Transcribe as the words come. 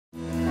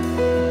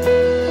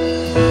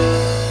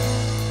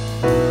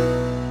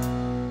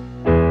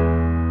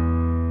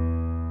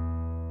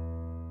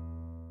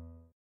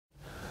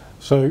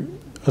So,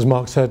 as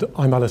Mark said,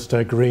 I'm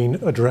Alistair Green,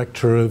 a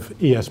director of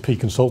ESP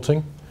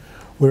Consulting.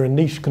 We're a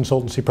niche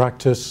consultancy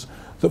practice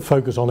that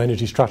focus on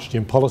energy strategy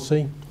and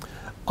policy.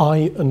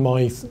 I and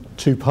my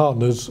two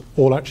partners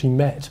all actually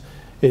met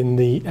in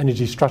the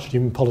energy strategy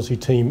and policy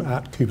team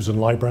at Coopers &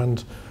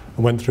 Lybrand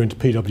and went through into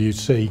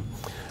PwC.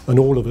 And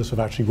all of us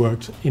have actually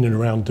worked in and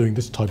around doing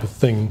this type of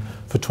thing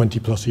for 20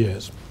 plus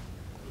years.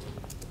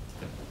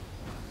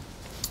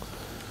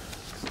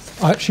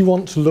 I actually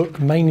want to look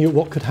mainly at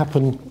what could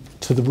happen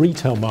to the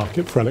retail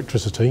market for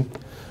electricity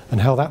and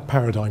how that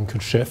paradigm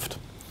could shift.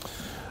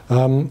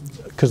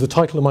 Because the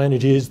title of my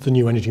energy is The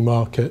New Energy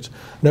Market.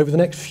 And over the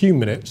next few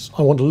minutes,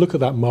 I want to look at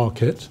that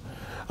market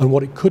and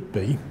what it could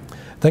be,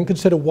 then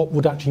consider what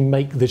would actually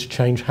make this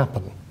change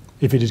happen,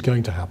 if it is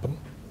going to happen.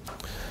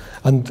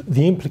 And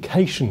the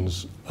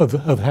implications of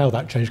how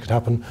that change could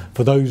happen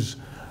for those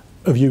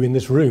of you in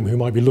this room who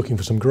might be looking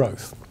for some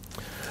growth.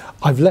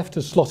 I've left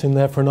a slot in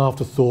there for an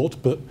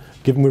afterthought, but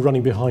given we're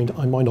running behind,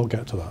 I might not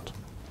get to that.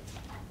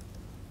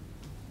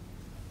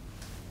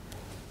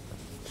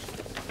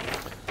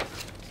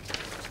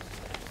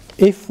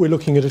 If we're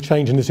looking at a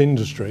change in this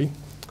industry,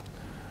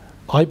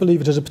 I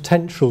believe it has a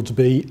potential to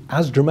be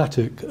as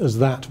dramatic as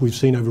that we've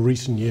seen over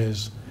recent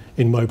years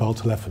in mobile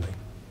telephony.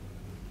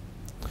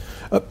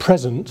 At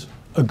present,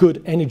 a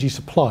good energy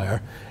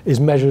supplier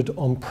is measured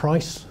on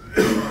price,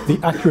 the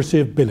accuracy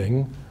of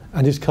billing,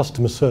 and his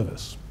customer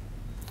service.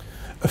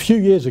 A few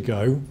years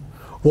ago,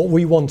 what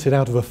we wanted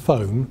out of a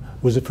phone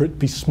was for it to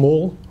be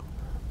small,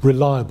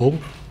 reliable,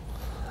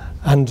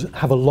 and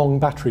have a long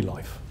battery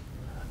life.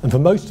 And for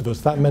most of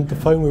us, that meant the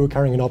phone we were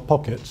carrying in our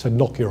pocket said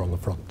Nokia on the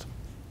front.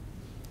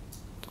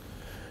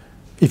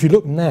 If you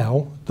look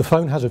now, the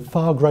phone has a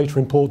far greater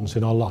importance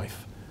in our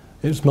life.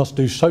 It must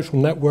do social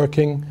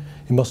networking,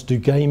 it must do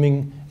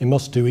gaming, it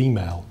must do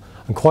email.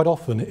 And quite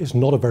often, it's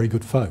not a very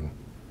good phone.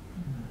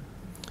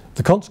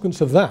 The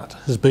consequence of that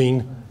has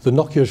been the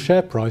Nokia's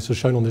share price, as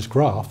shown on this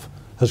graph,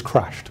 has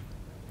crashed.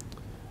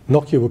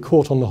 Nokia were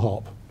caught on the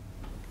hop.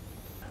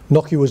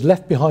 Nokia was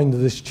left behind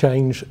in this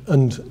change,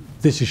 and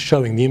this is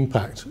showing the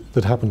impact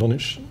that happened on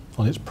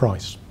its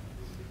price.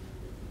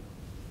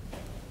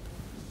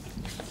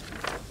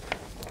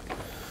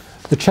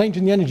 The change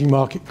in the energy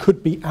market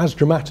could be as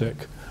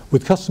dramatic,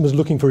 with customers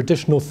looking for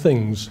additional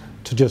things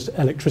to just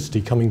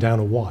electricity coming down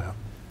a wire.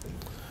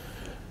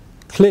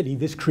 Clearly,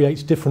 this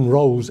creates different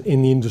roles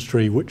in the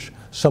industry, which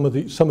some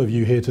of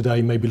you here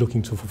today may be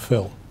looking to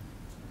fulfill.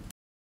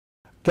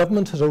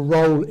 Government has a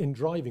role in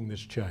driving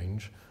this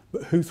change,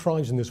 but who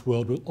thrives in this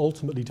world will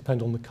ultimately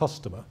depend on the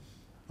customer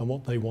and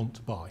what they want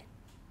to buy.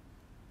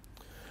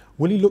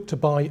 Will he look to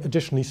buy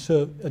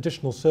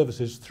additional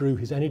services through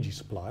his energy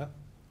supplier,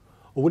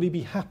 or will he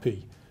be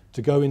happy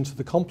to go into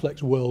the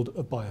complex world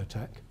of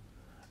biotech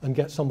and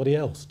get somebody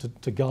else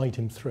to guide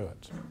him through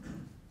it?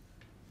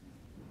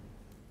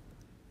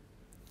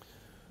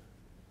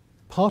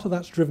 Part of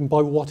that's driven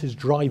by what is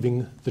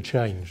driving the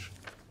change.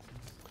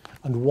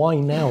 And why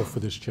now for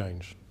this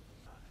change?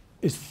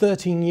 It's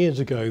 13 years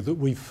ago that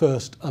we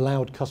first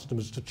allowed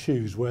customers to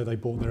choose where they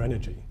bought their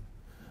energy.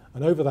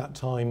 And over that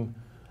time,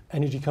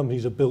 energy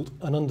companies have built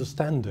an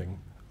understanding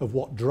of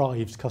what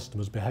drives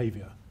customers'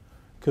 behaviour.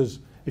 Because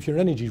if you're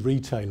an energy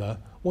retailer,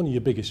 one of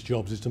your biggest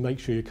jobs is to make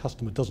sure your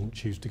customer doesn't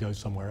choose to go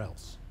somewhere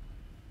else.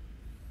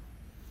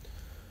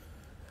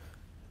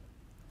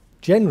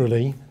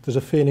 Generally, there's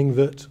a feeling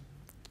that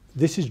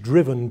this is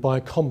driven by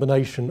a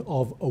combination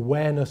of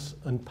awareness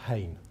and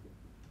pain.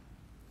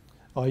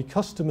 Our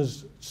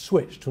customers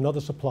switch to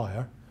another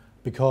supplier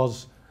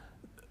because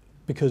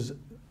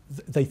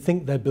they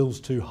think their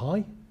bill's too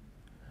high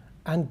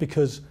and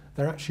because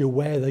they're actually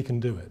aware they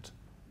can do it.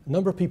 A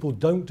number of people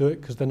don't do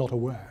it because they're not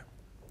aware.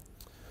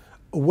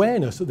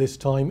 Awareness at this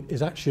time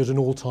is actually at an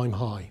all-time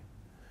high.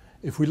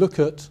 If we look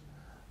at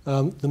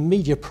the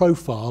media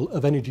profile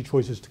of energy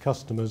choices to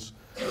customers,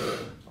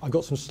 I've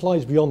got some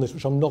slides beyond this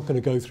which I'm not going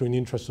to go through in the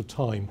interest of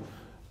time,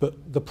 but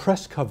the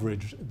press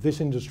coverage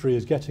this industry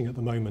is getting at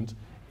the moment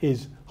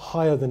is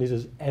higher than it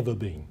has ever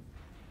been.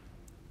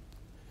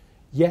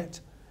 Yet,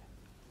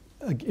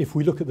 if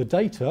we look at the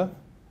data,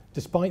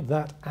 despite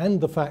that and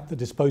the fact that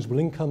disposable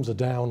incomes are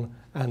down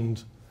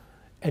and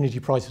energy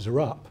prices are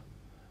up,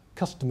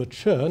 customer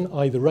churn,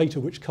 i.e. the rate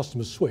at which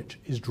customers switch,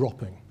 is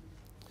dropping.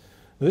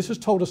 Now, this has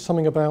told us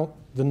something about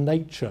the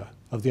nature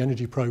of the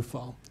energy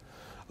profile.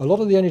 A lot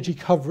of the energy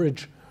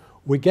coverage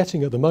we're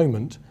getting at the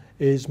moment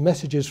is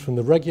messages from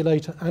the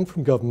regulator and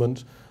from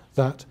government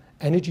that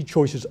energy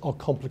choices are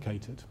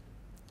complicated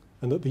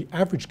and that the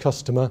average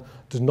customer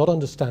does not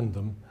understand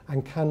them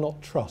and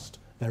cannot trust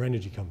their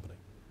energy company.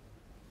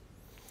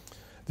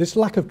 This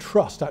lack of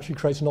trust actually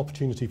creates an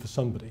opportunity for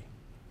somebody.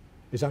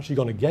 It's actually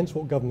gone against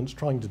what government's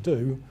trying to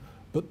do,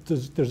 but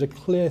there's a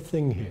clear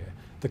thing here.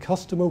 The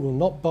customer will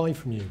not buy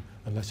from you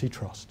unless he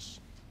trusts.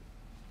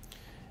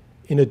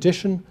 In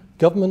addition,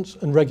 governments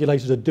and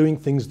regulators are doing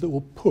things that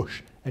will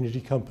push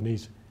energy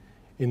companies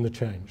in the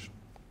change.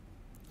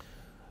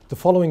 The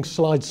following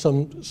slides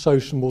show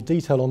some more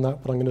detail on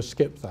that, but I'm going to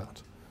skip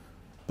that.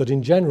 But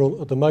in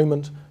general, at the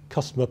moment,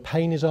 customer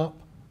pain is up,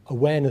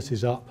 awareness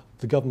is up,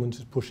 the government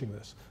is pushing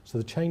this. So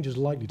the change is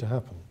likely to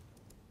happen.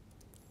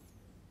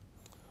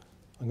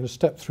 I'm going to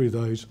step through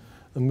those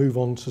and move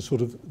on to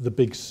sort of the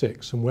big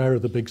six, and where are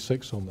the big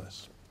six on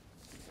this?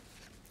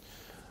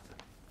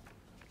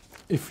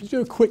 If you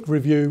do a quick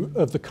review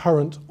of the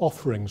current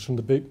offerings from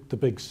the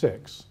big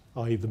six,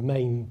 i.e. the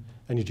main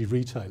energy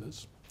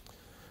retailers,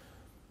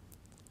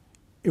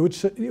 it would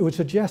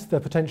suggest they're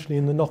potentially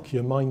in the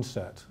Nokia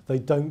mindset. They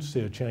don't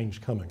see a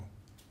change coming,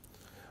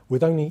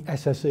 with only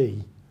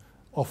SSE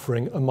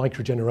offering a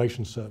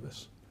microgeneration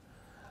service.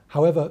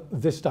 However,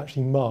 this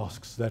actually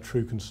masks their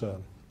true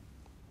concern.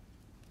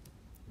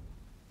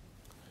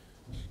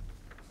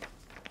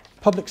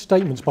 Public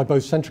statements by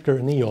both Centrica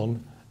and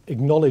E.ON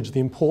acknowledge the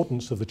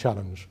importance of the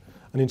challenge,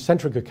 and in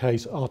Centrica's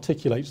case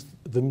articulates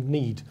the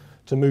need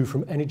to move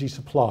from energy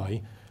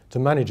supply to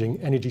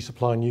managing energy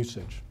supply and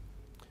usage.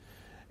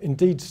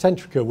 Indeed,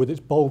 Centrica, with its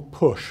bold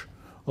push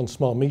on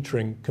smart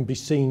metering, can be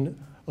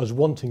seen as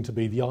wanting to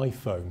be the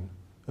iPhone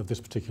of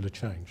this particular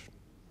change.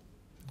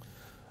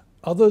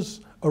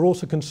 Others are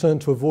also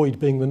concerned to avoid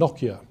being the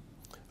Nokia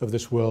of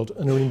this world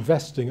and are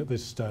investing at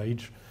this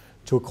stage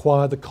to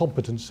acquire the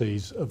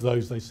competencies of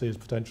those they see as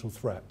potential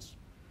threats.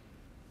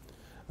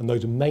 And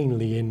those are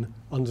mainly in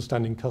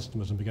understanding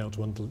customers and being able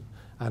to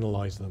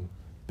analyse them.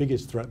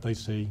 Biggest threat they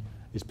see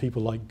is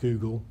people like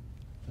Google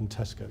and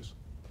Tesco's.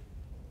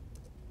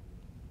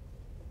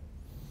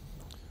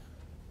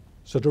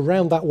 So to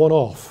round that one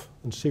off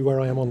and see where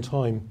I am on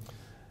time,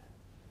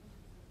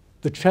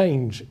 the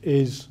change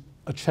is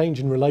a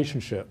change in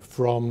relationship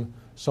from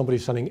somebody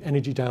selling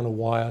energy down a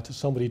wire to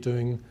somebody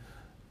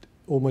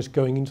almost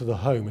going into the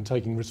home and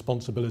taking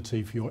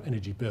responsibility for your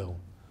energy bill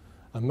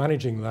and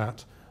managing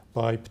that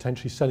by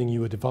potentially selling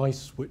you a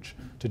device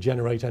to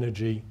generate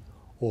energy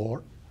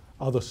or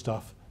other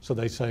stuff. So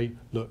they say,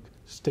 look,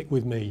 stick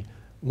with me.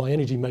 My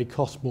energy may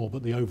cost more,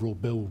 but the overall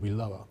bill will be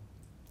lower.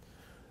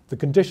 The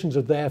conditions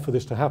are there for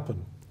this to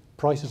happen.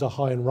 Prices are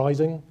high and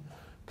rising,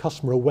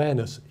 customer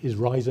awareness is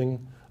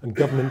rising, and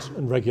governments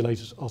and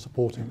regulators are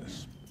supporting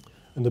this.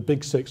 And the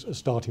big six are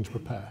starting to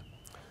prepare.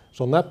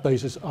 So on that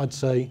basis, I'd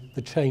say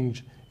the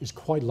change is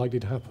quite likely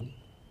to happen.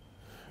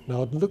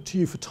 Now, I'd look to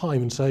you for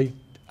time and say,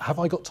 have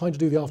I got time to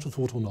do the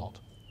afterthought or not?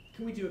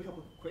 Can we do a couple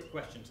of quick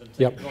questions and take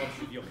Yep.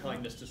 advantage of your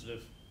kindness to sort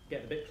of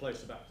get a bit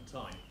closer back to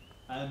time?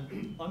 I'm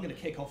going to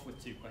kick off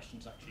with two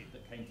questions, actually,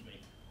 that came to me.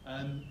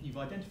 You've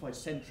identified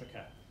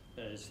Centrica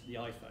as the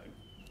iPhone.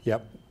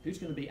 Yep. Who's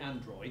going to be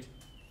Android?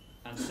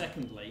 And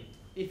secondly,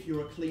 if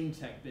you're a clean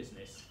tech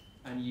business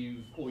and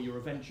or you're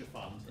a venture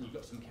fund and you've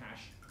got some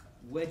cash,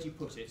 where do you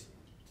put it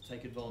to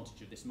take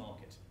advantage of this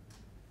market?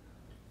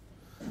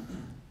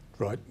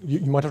 Right. You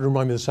might have to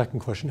remind me of the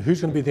second question.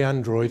 Who's going to be the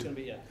Android?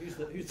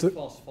 Who's the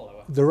fast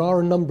follower? There are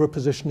a number of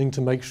positioning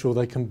to make sure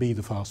they can be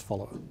the fast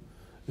follower,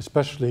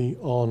 especially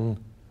on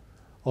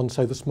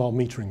say, the smart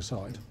metering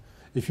side.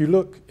 If you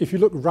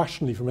look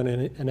rationally from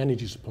an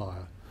energy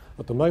supplier,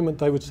 at the moment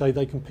they would say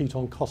they compete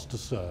on cost to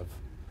serve.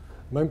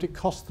 At the moment it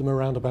costs them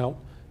around about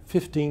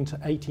 £15 to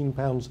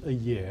 £18 a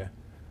year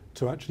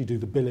to actually do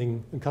the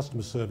billing and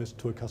customer service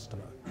to a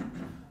customer.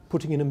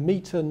 Putting in a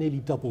meter nearly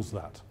doubles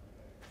that.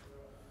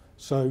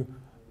 So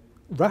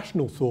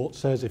rational thought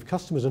says if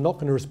customers are not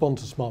going to respond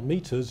to smart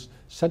meters,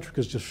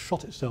 Centrica's just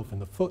shot itself in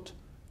the foot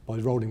by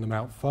rolling them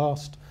out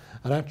fast.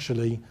 And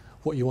actually,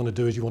 what you want to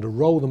do is you want to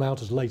roll them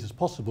out as late as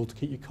possible to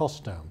keep your costs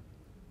down.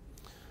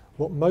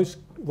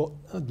 What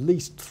at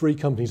least 3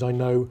 companies I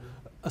know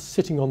are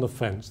sitting on the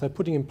fence. They're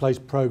putting in place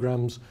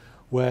programs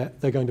where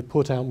they're going to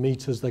put out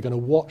meters, they're going to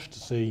watch to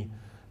see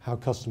how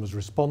customers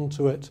respond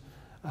to it,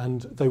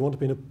 and they want to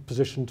be in a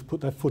position to put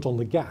their foot on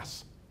the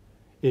gas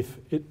if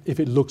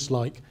it looks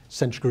like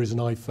Centrica is an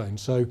iPhone.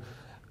 So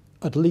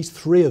at least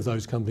 3 of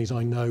those companies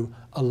I know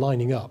are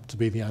lining up to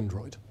be the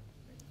Android.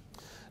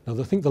 Now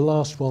I think the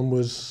last one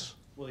was...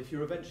 Well, if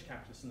you're a venture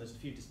capitalist, and there's a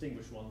few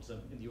distinguished ones in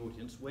the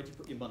audience, where do you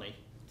put your money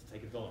to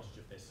take advantage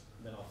of this?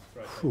 And then I'll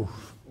throw it to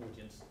the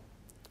audience.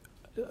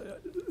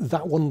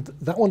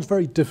 That one's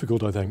very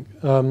difficult, I think.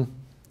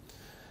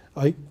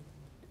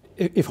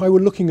 If I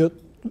were looking at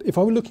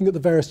the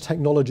various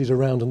technologies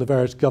around and the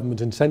various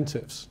government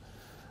incentives,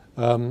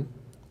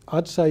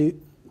 I'd say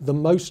the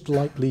most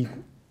likely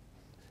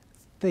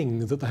thing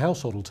that the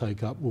household will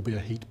take up will be a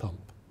heat pump,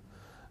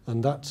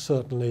 and that's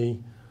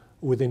certainly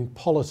within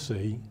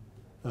policy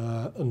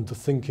and the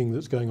thinking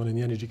that's going on in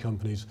the energy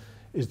companies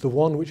is the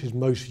one which is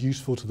most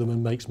useful to them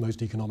and makes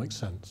most economic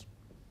sense.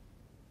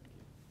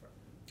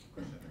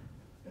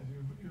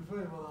 You've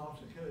very well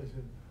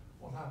articulated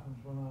what happens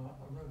when a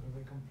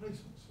relatively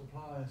complacent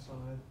supply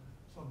side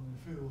suddenly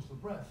feels the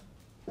breath.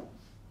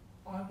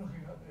 I'm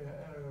looking at the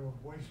area of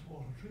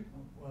wastewater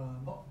treatment where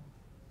not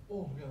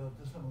altogether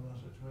dissimilar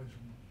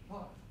situation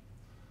applies.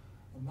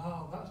 And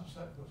now that's a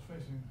sector that's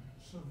facing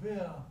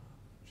severe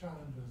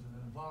challenges in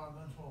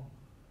environmental,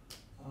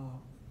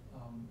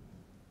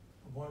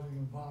 avoiding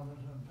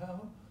environmental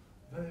impairment,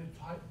 very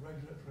tight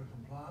regulatory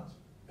compliance,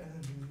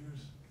 energy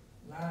use,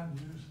 land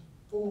use,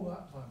 all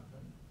that type of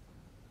thing.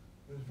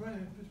 It's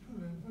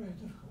proving very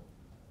difficult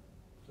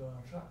to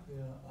attract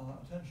the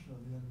attention of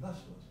the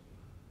investors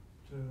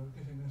to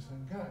getting this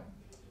thing going?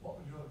 What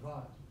would you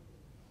advise?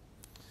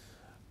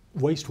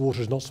 Wastewater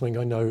is not something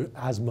I know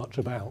as much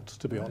about,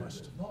 to be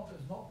honest. It's not the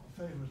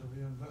favourite of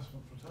the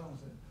investment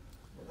fraternity,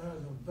 but there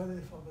is a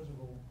very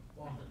formidable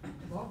market.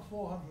 About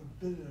 $400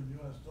 billion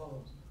have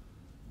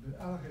been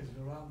allocated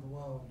around the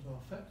world to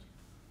affect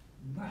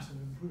massive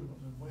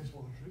improvements in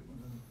wastewater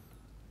treatment in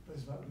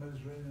places like the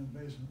Mediterranean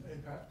basin,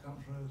 APAC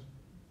countries,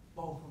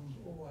 Balkans,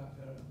 all that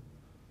area.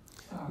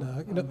 So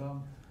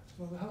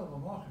there's a hell of a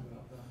market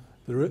out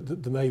there.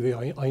 There may be.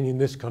 In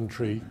this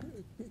country,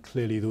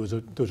 clearly there was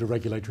a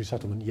regulatory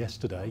settlement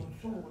yesterday.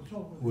 Well, the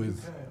trouble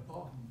with the UK,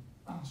 apart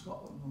from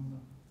Scotland and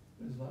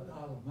places like the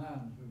Isle of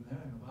Man, we've been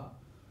hearing about,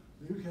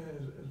 the UK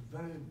is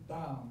very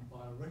bound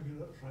by a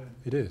regulatory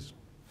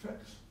fix.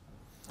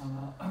 And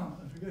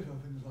if you go to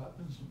things like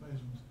Vincent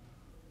Mason's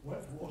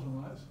wet water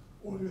rights,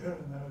 all you're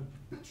hearing there is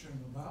bitching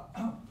about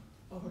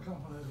other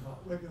companies, about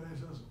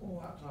regulators,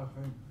 all that type of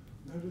thing.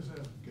 Nobody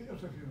says, get your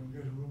ticket and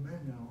go to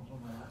Romania or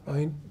something like that. I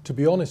mean, to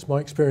be honest, my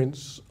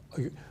experience,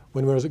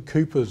 when we were at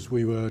Coopers,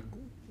 we were,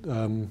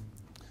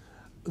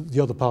 the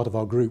other part of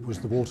our group was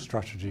the water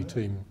strategy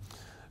team.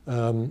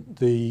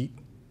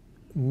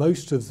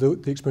 Most of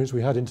the experience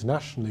we had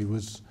internationally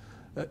was,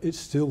 it's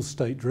still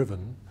state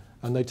driven,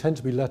 and they tend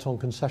to be let on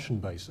concession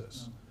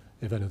basis,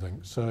 if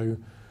anything. So,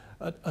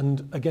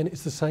 and again,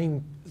 it's the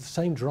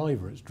same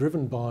driver. It's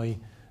driven by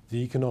the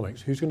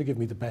economics. Who's going to give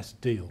me the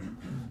best deal?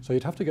 So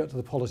you'd have to go to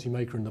the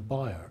policymaker and the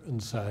buyer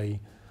and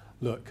say,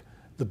 look,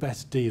 the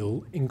best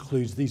deal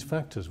includes these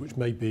factors, which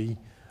may be,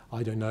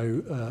 I don't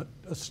know,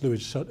 a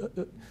sewage,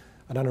 an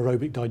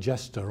anaerobic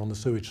digester on the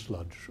sewage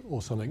sludge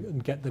or something,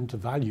 and get them to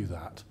value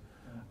that.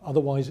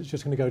 Otherwise, it's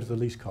just going to go to the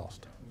least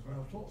cost.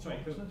 Sorry,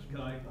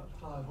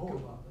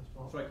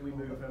 can we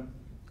move?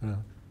 Yeah.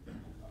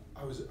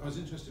 I was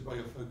interested by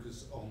your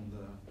focus on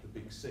the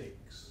big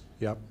six.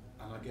 Yep.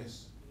 And I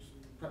guess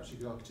perhaps you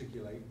could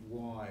articulate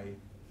why,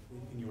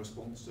 in your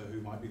response to who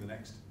might be the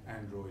next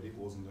Android, it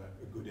wasn't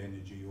a good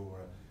energy or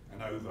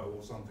an OVO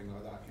or something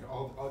like that. You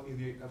know, are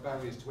the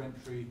barriers to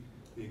entry,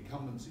 the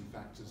incumbency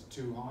factors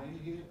too high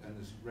here, and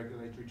is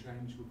regulatory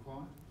change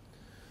required?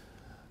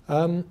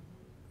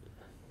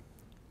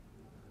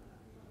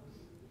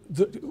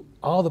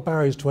 Are the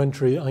barriers to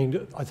entry?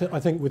 I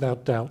think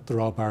without doubt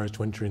there are barriers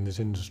to entry in this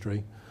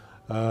industry.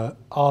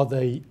 Are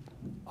they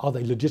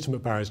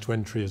legitimate barriers to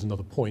entry is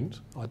another point.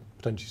 I'd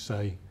potentially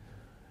say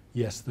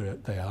yes,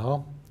 they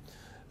are.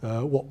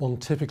 What one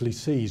typically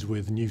sees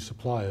with new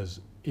suppliers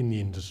in the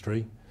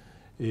industry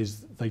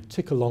is they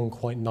tick along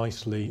quite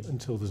nicely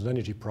until there's an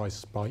energy price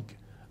spike,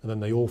 and then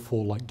they all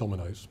fall like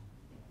dominoes.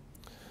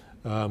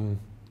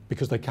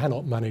 Because they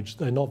cannot manage,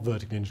 they're not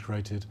vertically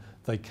integrated,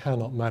 they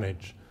cannot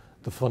manage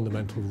the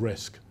fundamental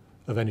risk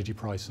of energy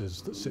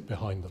prices that sit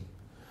behind them.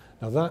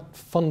 Now that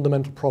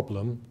fundamental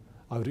problem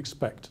I would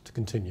expect to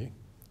continue.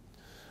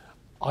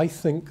 I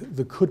think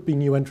there could be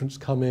new entrants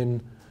come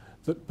in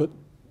that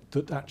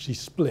actually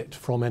split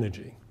from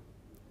energy.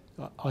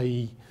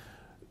 I.e.,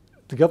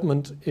 the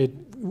government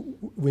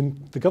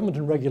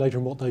and regulator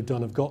and what they've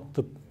done have got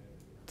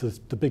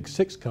the big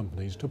six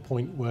companies to a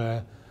point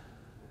where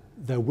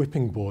they're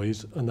whipping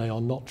boys and they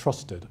are not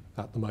trusted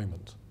at the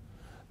moment.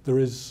 There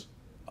is,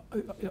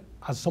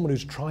 as someone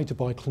who's tried to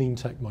buy clean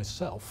tech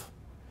myself,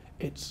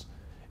 it's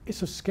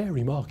a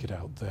scary market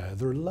out there.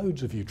 There are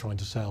loads of you trying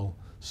to sell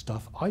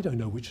stuff. I don't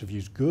know which of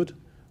you's good,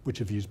 which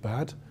of you's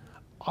bad.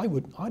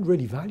 I'd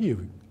really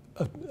value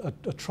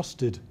a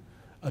trusted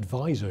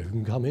advisor who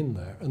can come in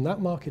there, and that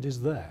market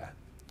is there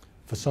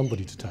for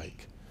somebody to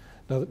take.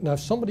 Now if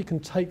somebody can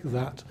take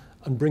that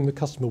and bring the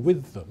customer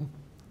with them,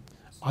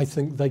 I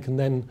think they can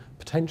then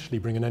potentially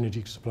bring an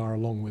energy supplier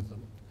along with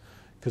them.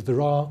 Because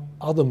there are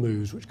other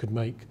moves which could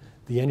make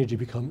the energy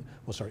become,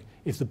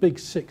 if the big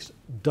six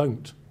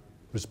don't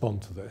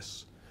respond to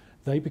this,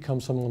 they become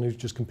someone who's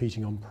just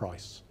competing on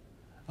price.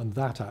 And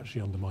that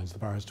actually undermines the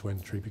barriers to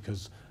entry,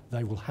 because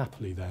they will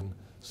happily then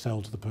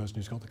sell to the person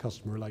who's got the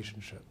customer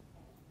relationship.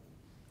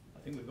 I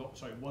think we've got,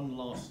 one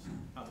last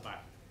at the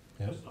back.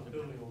 Yeah. Just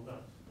building on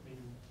that, I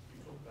mean, you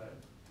talk about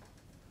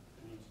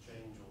the need to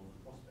change or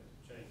the prospect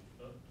of change,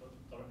 but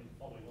directly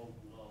following on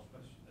from the last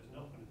question, there's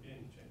not going to be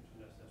any change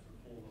unless there's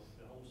reform of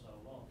the wholesale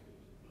market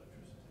of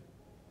electricity,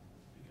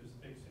 because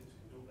the big six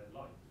can do what they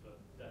like for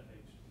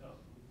decades to come,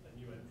 and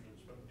new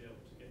entrants won't be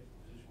able to get to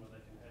a position where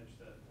they can hedge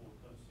their forward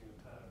purchasing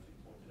of power, as you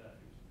pointed out.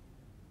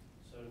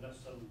 So unless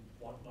some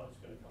white light's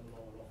going to come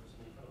along and offer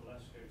some incredible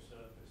ESCO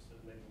service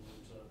that enables them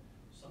to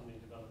suddenly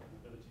develop an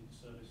ability to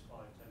service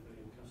 5–10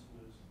 million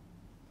customers,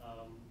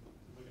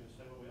 we're going to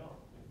stay where we are.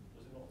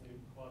 Does it not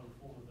require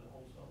reform of the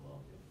wholesale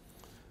market?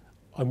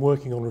 I'm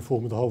working on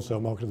reform of the wholesale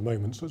market at the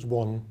moment, so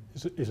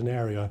it's an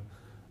area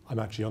I'm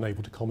actually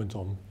unable to comment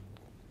on,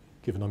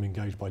 given I'm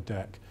engaged by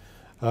DEC.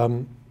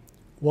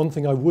 One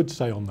thing I would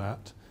say on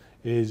that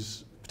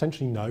is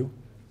potentially no.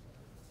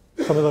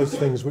 Some of those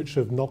things which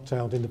have knocked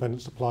out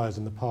independent suppliers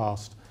in the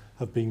past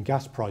have been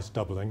gas price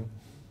doubling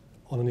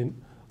on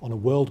a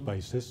world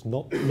basis,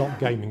 not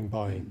gaming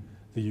by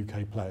the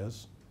UK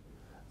players.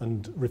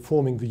 and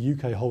reforming the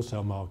UK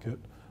wholesale market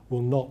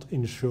will not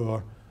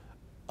ensure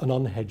an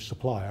unhedged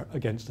supplier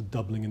against a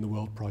doubling in the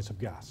world price of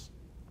gas.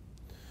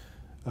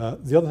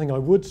 The other thing I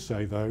would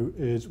say, though,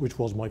 is which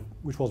was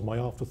my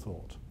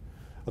afterthought.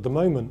 At the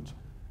moment,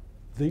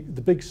 the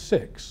big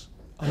six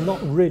are not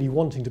really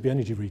wanting to be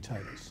energy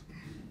retailers.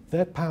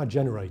 They're power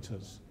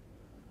generators.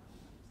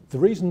 The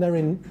reason they're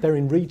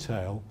in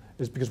retail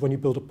is because when you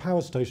build a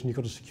power station, you've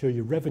got to secure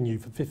your revenue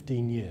for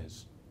 15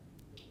 years.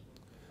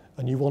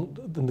 And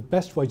the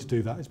best way to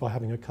do that is by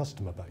having a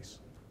customer base.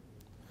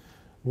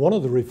 One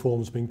of the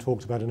reforms being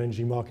talked about in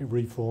energy market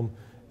reform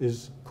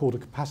is called a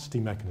capacity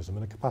mechanism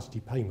and a capacity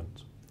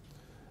payment.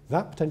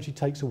 That potentially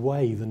takes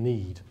away the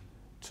need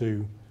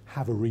to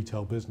have a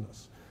retail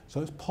business.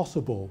 So it's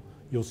possible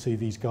you'll see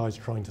these guys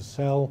trying to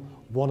sell.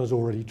 One has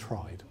already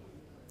tried.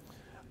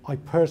 I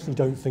personally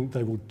don't think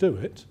they will do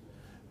it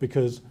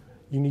because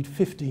you need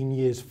 15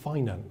 years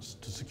finance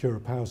to secure a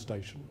power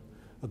station.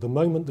 At the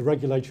moment, the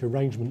regulatory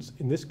arrangements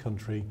in this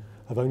country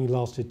have only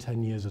lasted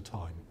 10 years a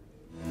time.